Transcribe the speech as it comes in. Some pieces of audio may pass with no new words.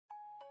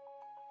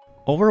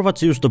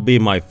Overwatch used to be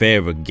my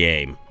favorite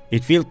game.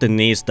 It filled the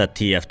niche that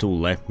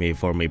TF2 left me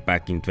for me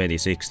back in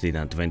 2016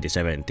 and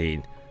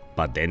 2017.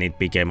 But then it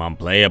became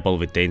unplayable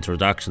with the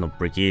introduction of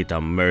Brigitte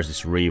and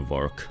Mercy's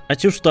rework. I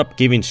just stopped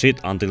giving shit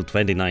until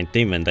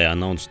 2019 when they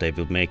announced they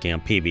will be making a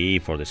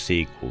PvE for the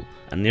sequel.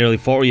 And nearly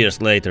 4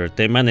 years later,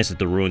 they managed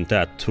to ruin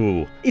that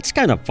too. It's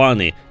kinda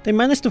funny, they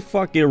managed to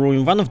fucking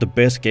ruin one of the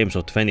best games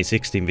of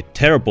 2016 with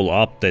terrible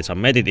updates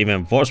and made it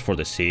even worse for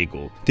the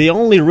sequel. The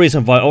only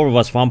reason why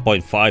Overwatch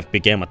 1.5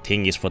 became a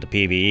thing is for the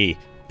PvE.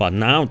 But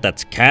now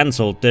that's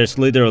cancelled, there's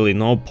literally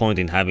no point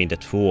in having the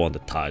 2 on the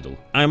title.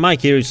 I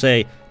might hear you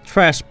say,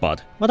 trash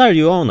bot, what are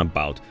you on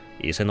about?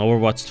 Isn't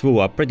Overwatch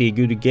 2 a pretty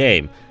good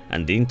game?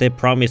 And didn't they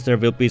promise there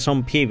will be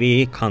some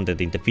PvE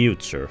content in the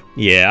future?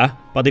 Yeah,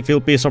 but it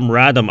will be some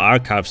random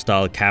archive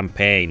style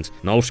campaigns,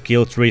 no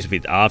skill trees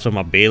with awesome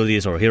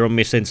abilities or hero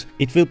missions.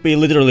 It will be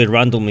literally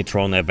randomly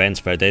thrown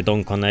events where they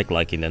don't connect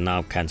like in the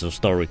now cancelled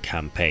story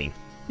campaign.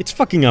 It's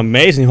fucking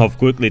amazing how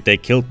quickly they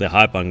killed the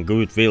hype and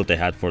goodwill they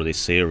had for this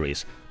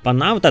series. But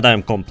now that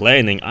I'm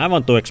complaining, I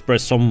want to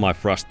express some of my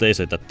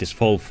frustration that this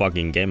whole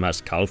fucking game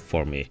has caused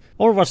for me.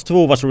 Overwatch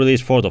 2 was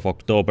released 4th of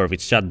October,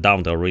 which shut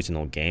down the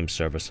original game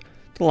servers.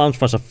 The launch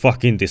was a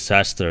fucking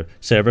disaster,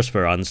 servers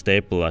were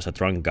unstable as a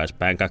drunk guy's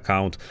bank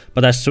account,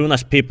 but as soon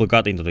as people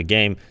got into the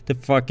game, the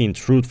fucking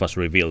truth was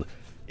revealed.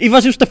 It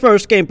was just the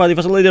first game, but it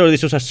was literally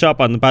just a shop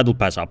and battle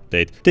pass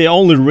update. The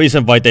only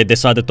reason why they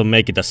decided to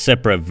make it a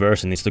separate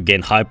version is to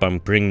gain hype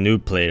and bring new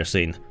players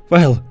in.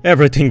 Well,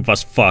 everything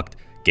was fucked.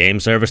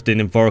 Game servers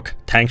didn't work,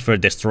 tanks were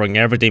destroying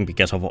everything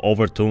because of how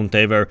overtuned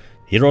they were,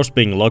 heroes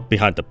being locked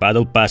behind the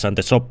battle pass, and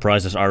the shop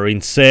prices are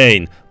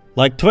insane.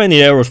 Like 20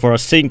 euros for a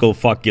single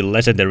fucking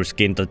legendary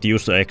skin that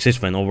used to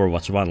exist when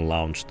Overwatch 1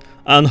 launched.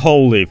 And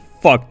holy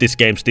fuck, this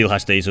game still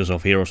has the issues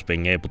of heroes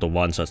being able to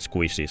one-shot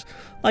squishes.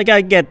 Like, I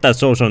get that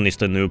Sozon is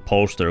the new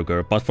poster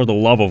girl, but for the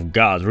love of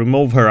god,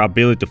 remove her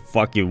ability to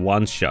fucking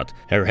one-shot.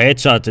 Her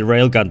headshot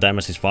railgun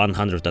damage is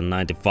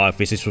 195,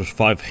 which is just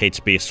 5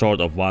 HP short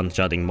of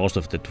one-shotting most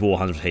of the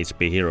 200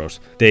 HP heroes.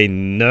 They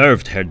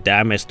nerfed her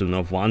damage to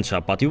not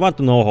one-shot, but you want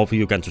to know how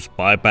you can just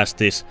bypass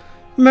this?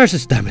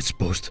 Mercy's damage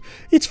boost.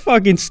 It's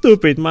fucking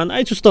stupid, man,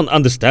 I just don't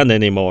understand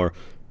anymore.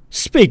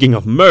 Speaking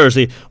of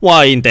Mercy,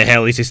 why in the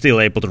hell is he still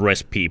able to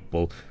rest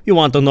people? You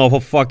want to know how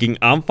fucking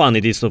unfun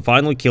it is to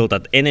finally kill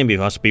that enemy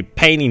who has been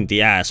pain in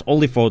the ass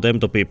only for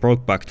them to be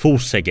brought back 2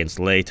 seconds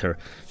later.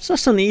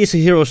 Such an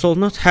easy hero should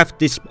not have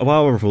this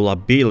powerful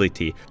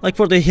ability. Like,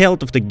 for the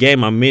health of the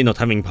game and me not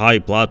having high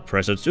blood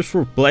pressure, just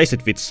replace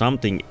it with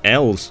something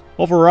else.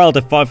 Overall,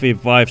 the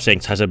 5v5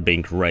 shanks hasn't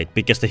been great,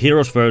 because the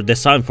heroes were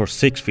designed for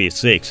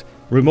 6v6.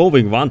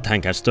 Removing one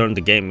tank has turned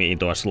the game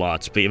into a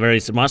slot, where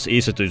it's much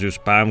easier to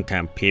just spam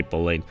camp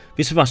people in,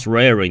 which was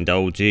rare in the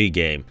OG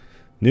game.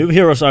 New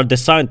heroes are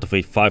designed to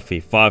fit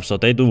 5v5, so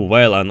they do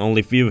well, and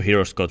only few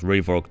heroes got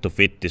reworked to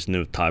fit this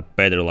new type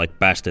better, like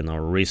Bastion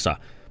or Risa.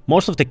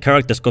 Most of the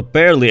characters got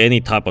barely any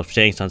type of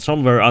change, and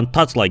some were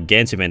untouched like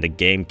Genji when the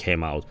game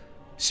came out.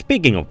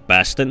 Speaking of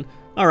Bastion,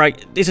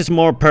 alright, this is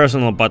more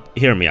personal, but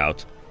hear me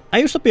out. I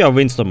used to be a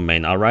Winston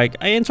main, alright,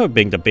 I enjoy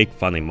being the big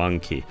funny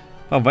monkey.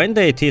 But when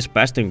they teased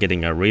Bastion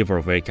getting a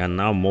rework where he can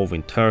now move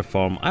in third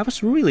form, I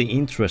was really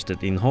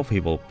interested in how he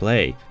will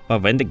play.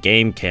 But when the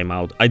game came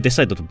out, I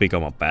decided to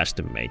become a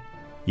Bastion main.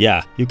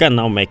 Yeah, you can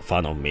now make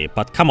fun of me,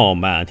 but come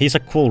on man, he's a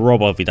cool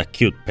robot with a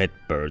cute pet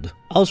bird.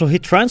 Also, he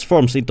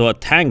transforms into a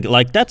tank,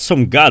 like that's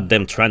some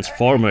goddamn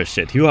Transformer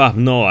shit, you have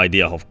no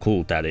idea how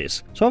cool that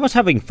is. So I was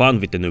having fun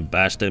with the new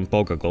Bastion,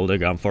 poke a golden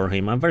gun for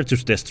him, and we're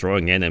just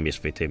destroying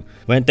enemies with him.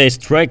 When they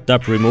straight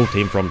up removed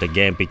him from the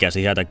game because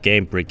he had a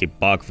game-breaking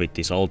bug with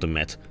his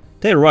ultimate.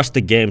 They rushed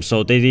the game,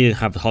 so they didn't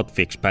have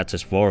hotfix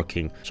patches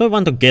working, so I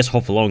want to guess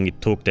how long it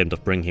took them to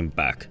bring him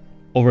back.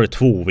 Over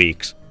 2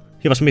 weeks.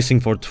 He was missing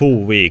for 2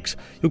 weeks.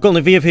 You can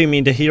only view him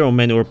in the hero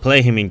menu or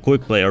play him in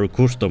quick play or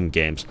custom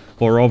games.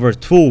 For over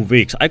 2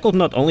 weeks, I could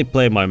not only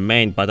play my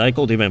main, but I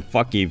could even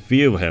fucking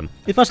view him.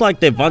 It was like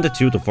they wanted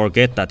you to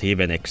forget that he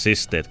even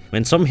existed.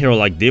 When some hero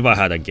like Diva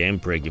had a game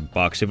breaking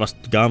bug, he was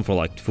gone for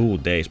like 2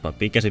 days, but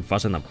because it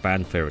wasn't a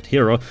fan favorite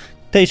hero,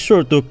 they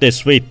sure took their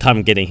sweet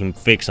time getting him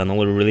fixed and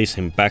only released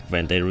him back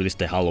when they released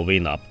the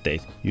Halloween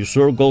update. You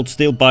sure could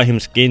still buy him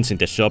skins in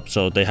the shop,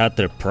 so they had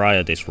their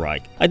priorities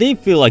right. I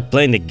didn't feel like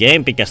playing the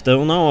game because there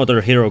was no other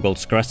hero could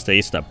scratch the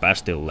itch that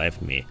Bastion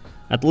left me.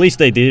 At least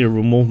they didn't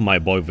remove my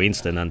boy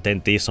Winston and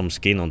then tease some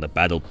skin on the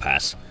battle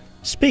pass.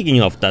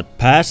 Speaking of that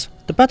pass,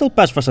 the battle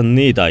pass was a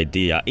neat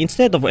idea.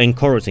 Instead of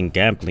encouraging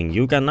gambling,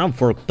 you can now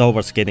work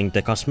towards getting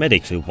the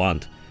cosmetics you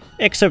want.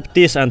 Except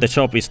this and the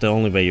shop is the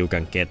only way you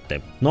can get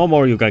them. No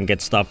more you can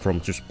get stuff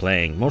from just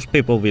playing. Most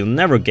people will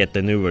never get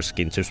the newer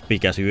skins just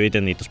because you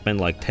either need to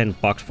spend like 10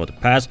 bucks for the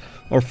pass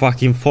or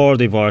fucking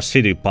 40 for a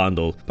city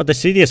bundle. But the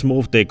shittiest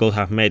move they could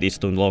have made is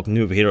to unlock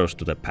new heroes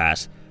to the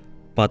pass.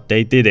 But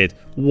they did it.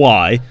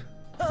 Why?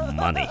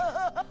 Money.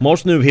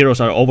 Most new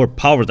heroes are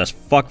overpowered as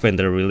fuck when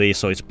they're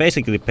released, so it's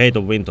basically pay to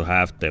win to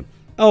have them.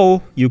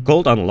 Oh, you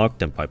could unlock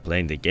them by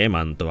playing the game,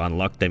 and to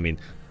unlock them in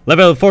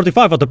Level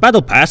 45 of the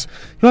battle pass,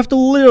 you have to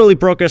literally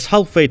progress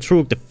halfway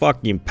through the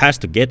fucking pass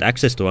to get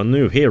access to a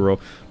new hero,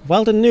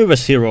 while the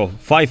newest hero,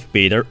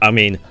 5-beater,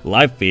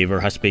 Life Fever,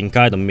 has been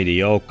kinda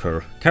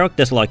mediocre.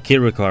 Characters like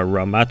Kiriko and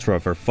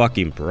Ramatra were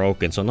fucking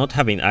broken, so not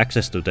having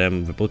access to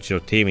them puts your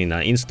team in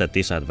an instant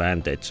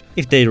disadvantage.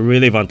 If they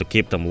really want to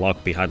keep them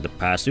locked behind the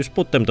pass, just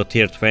put them to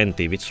tier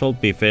 20, which should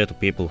be fair to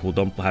people who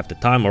don't have the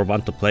time or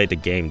want to play the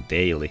game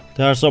daily.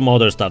 There are some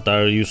other stuff that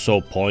are used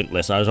so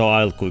pointless, so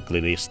I'll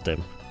quickly list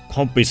them.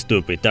 Comp is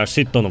stupid, there are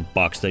shit ton of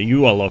bugs, the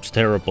UI looks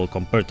terrible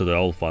compared to the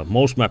old one,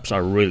 most maps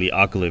are really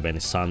ugly when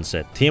it's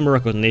sunset, team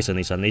recognition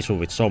is an issue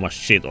with so much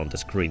shit on the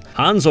screen,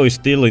 Hanzo is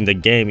still in the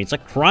game, it's a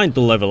grind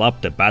to level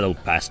up the battle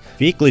pass,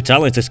 weekly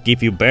challenges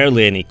give you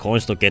barely any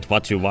coins to get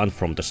what you want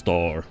from the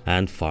store,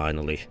 and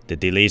finally, the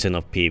deletion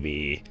of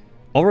PvE.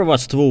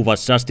 Overwatch 2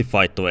 was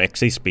justified to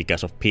exist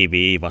because of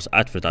PvE was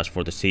advertised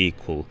for the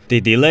sequel. They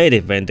delayed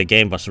it when the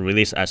game was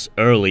released as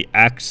early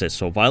access,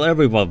 so while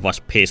everyone was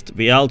pissed,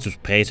 we all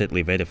just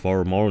patiently waited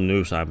for more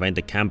news and when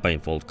the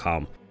campaign would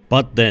come.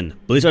 But then,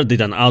 Blizzard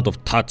did an out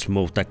of touch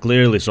move that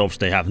clearly shows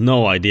they have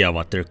no idea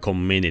what their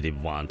community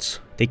wants.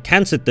 They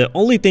cancelled the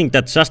only thing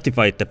that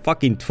justified the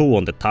fucking 2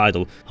 on the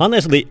title.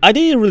 Honestly, I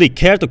didn't really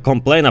care to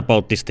complain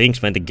about these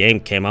things when the game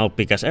came out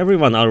because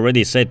everyone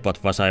already said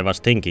what I was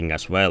thinking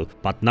as well.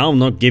 But now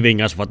not giving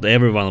us what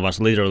everyone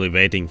was literally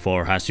waiting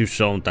for has just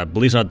shown that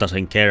Blizzard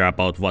doesn't care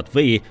about what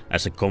we,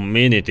 as a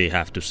community,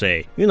 have to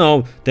say. You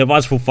know, the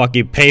ones who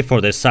fucking pay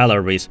for their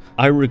salaries.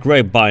 I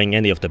regret buying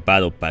any of the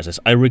battle passes,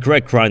 I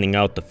regret grinding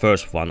out the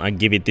first one and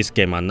giving this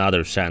game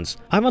another chance.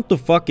 I want to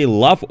fucking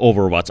love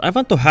Overwatch, I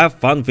want to have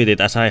fun with it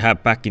as I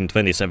have back in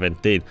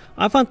 2017.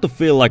 I want to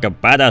feel like a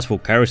badass who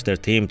carries their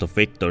team to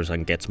victories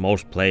and gets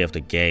most play of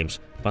the games.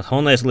 But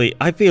honestly,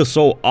 I feel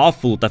so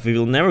awful that we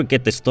will never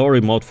get the story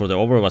mode for the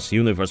Overwatch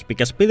universe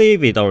because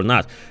believe it or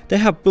not, they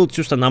have built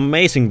just an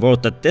amazing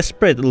world that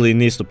desperately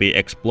needs to be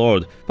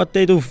explored. But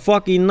they do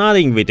fucking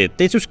nothing with it,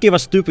 they just give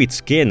us stupid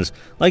skins.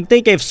 Like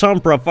they gave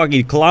Sombra a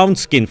fucking clown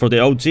skin for the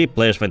OG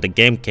players when the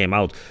game came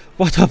out.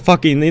 What a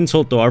fucking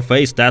insult to our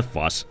face that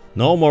was.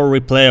 No more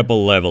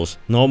replayable levels,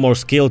 no more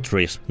skill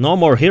trees, no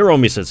more hero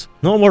missions,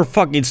 no more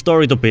fucking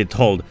story to be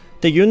told.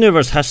 The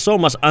universe has so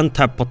much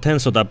untapped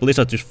potential that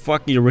Blizzard just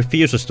fucking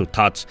refuses to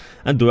touch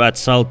and to add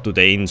salt to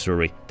the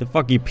injury. The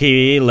fucking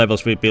PvE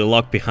levels will be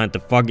locked behind the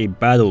fucking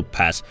battle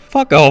pass.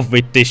 Fuck off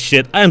with this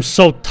shit, I am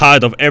so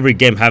tired of every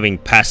game having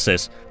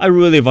passes. I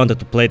really wanted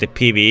to play the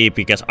PvE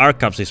because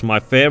Archives is my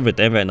favorite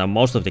event and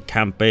most of the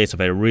campaigns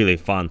were really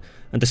fun.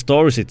 And the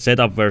stories it set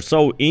up were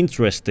so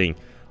interesting.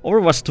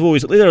 Overwatch 2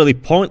 is literally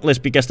pointless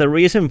because the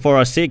reason for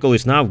a sequel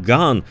is now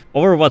gone.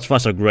 Overwatch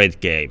was a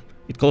great game.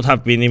 It could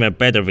have been even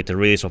better with the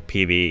release of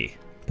PvE.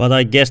 But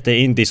I guess the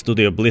indie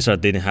studio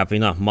Blizzard didn't have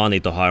enough money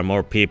to hire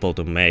more people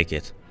to make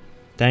it.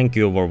 Thank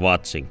you for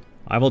watching.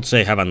 I would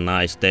say have a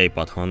nice day,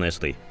 but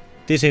honestly,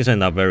 this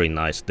isn't a very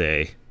nice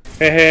day.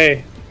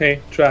 Hey,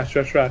 trash.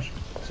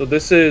 So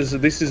this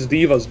is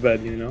Diva's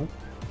bed, you know?